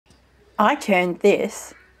I turned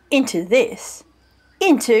this into this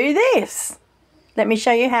into this. Let me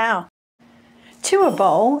show you how. To a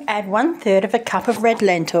bowl, add 1/3 of a cup of red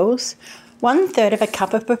lentils, 1/3 of a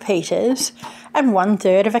cup of pepitas, and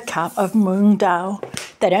 1/3 of a cup of mung dal.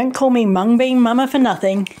 They don't call me mung bean mama for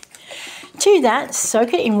nothing. To that,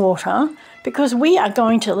 soak it in water because we are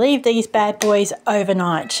going to leave these bad boys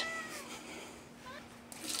overnight.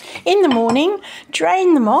 In the morning,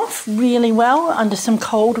 drain them off really well under some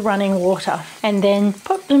cold running water and then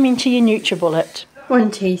put them into your NutriBullet. 1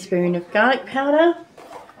 teaspoon of garlic powder,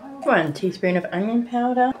 1 teaspoon of onion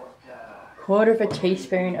powder, 1/4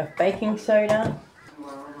 teaspoon of baking soda,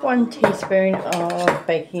 1 teaspoon of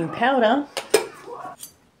baking powder,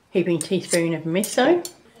 heaping teaspoon of miso,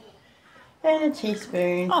 and a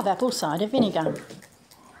teaspoon of apple cider vinegar.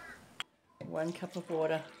 1 cup of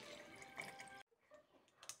water.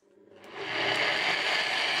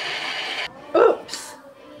 Oops!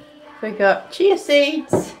 We got chia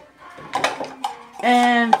seeds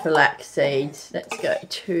and flax seeds. Let's go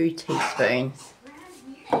 2 teaspoons.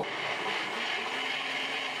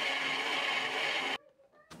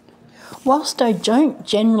 Whilst I don't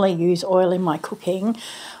generally use oil in my cooking,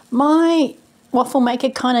 my waffle maker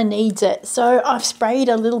kind of needs it, so I've sprayed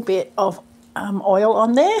a little bit of oil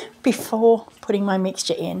on there before putting my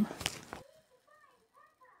mixture in.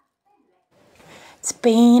 It's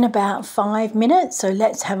been about 5 minutes, so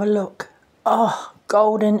let's have a look. Oh,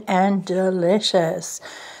 golden and delicious.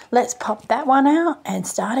 Let's pop that one out and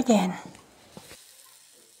start again.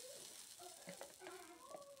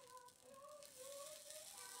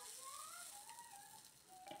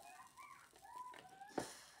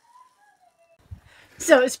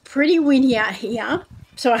 So it's pretty windy out here,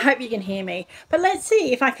 so I hope you can hear me. But let's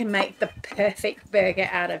see if I can make the perfect burger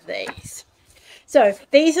out of these. So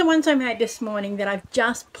these are ones I made this morning that I've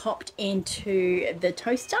just popped into the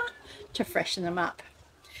toaster to freshen them up.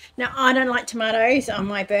 Now, I don't like tomatoes on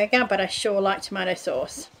my burger, but I sure like tomato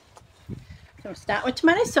sauce. So we'll start with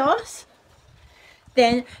tomato sauce.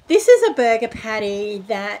 Then this is a burger patty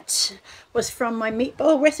that was from my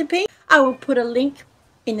meatball recipe. I will put a link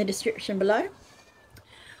in the description below.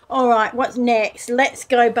 All right, what's next? Let's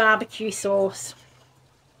go barbecue sauce.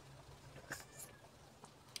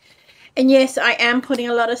 And yes, I am putting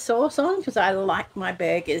a lot of sauce on because I like my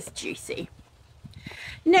burgers juicy.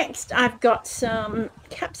 Next, I've got some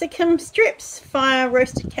capsicum strips, fire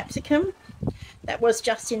roasted capsicum. That was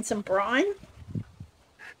just in some brine.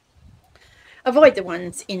 Avoid the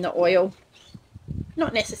ones in the oil.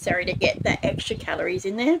 Not necessary to get that extra calories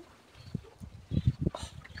in there.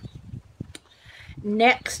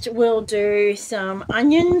 Next, we'll do some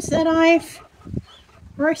onions that I've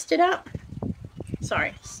roasted up.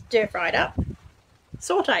 Sorry, stir fried up.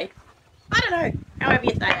 Sauteed. I don't know, however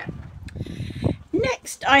you say it.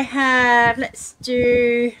 Next, I have, let's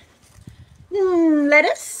do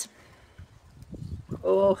lettuce.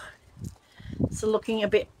 Oh, it's looking a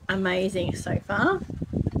bit amazing so far.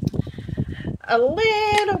 A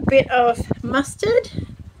little bit of mustard.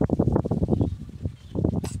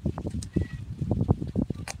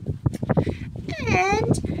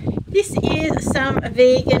 And this is some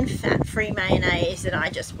vegan fat-free mayonnaise that I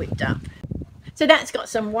just whipped up. So that's got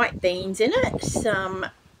some white beans in it, some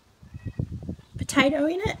potato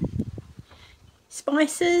in it,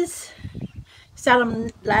 spices, some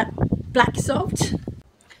black salt.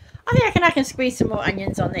 I reckon I can squeeze some more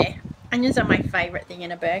onions on there. Onions are my favourite thing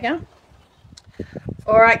in a burger.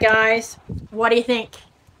 Alright guys, what do you think?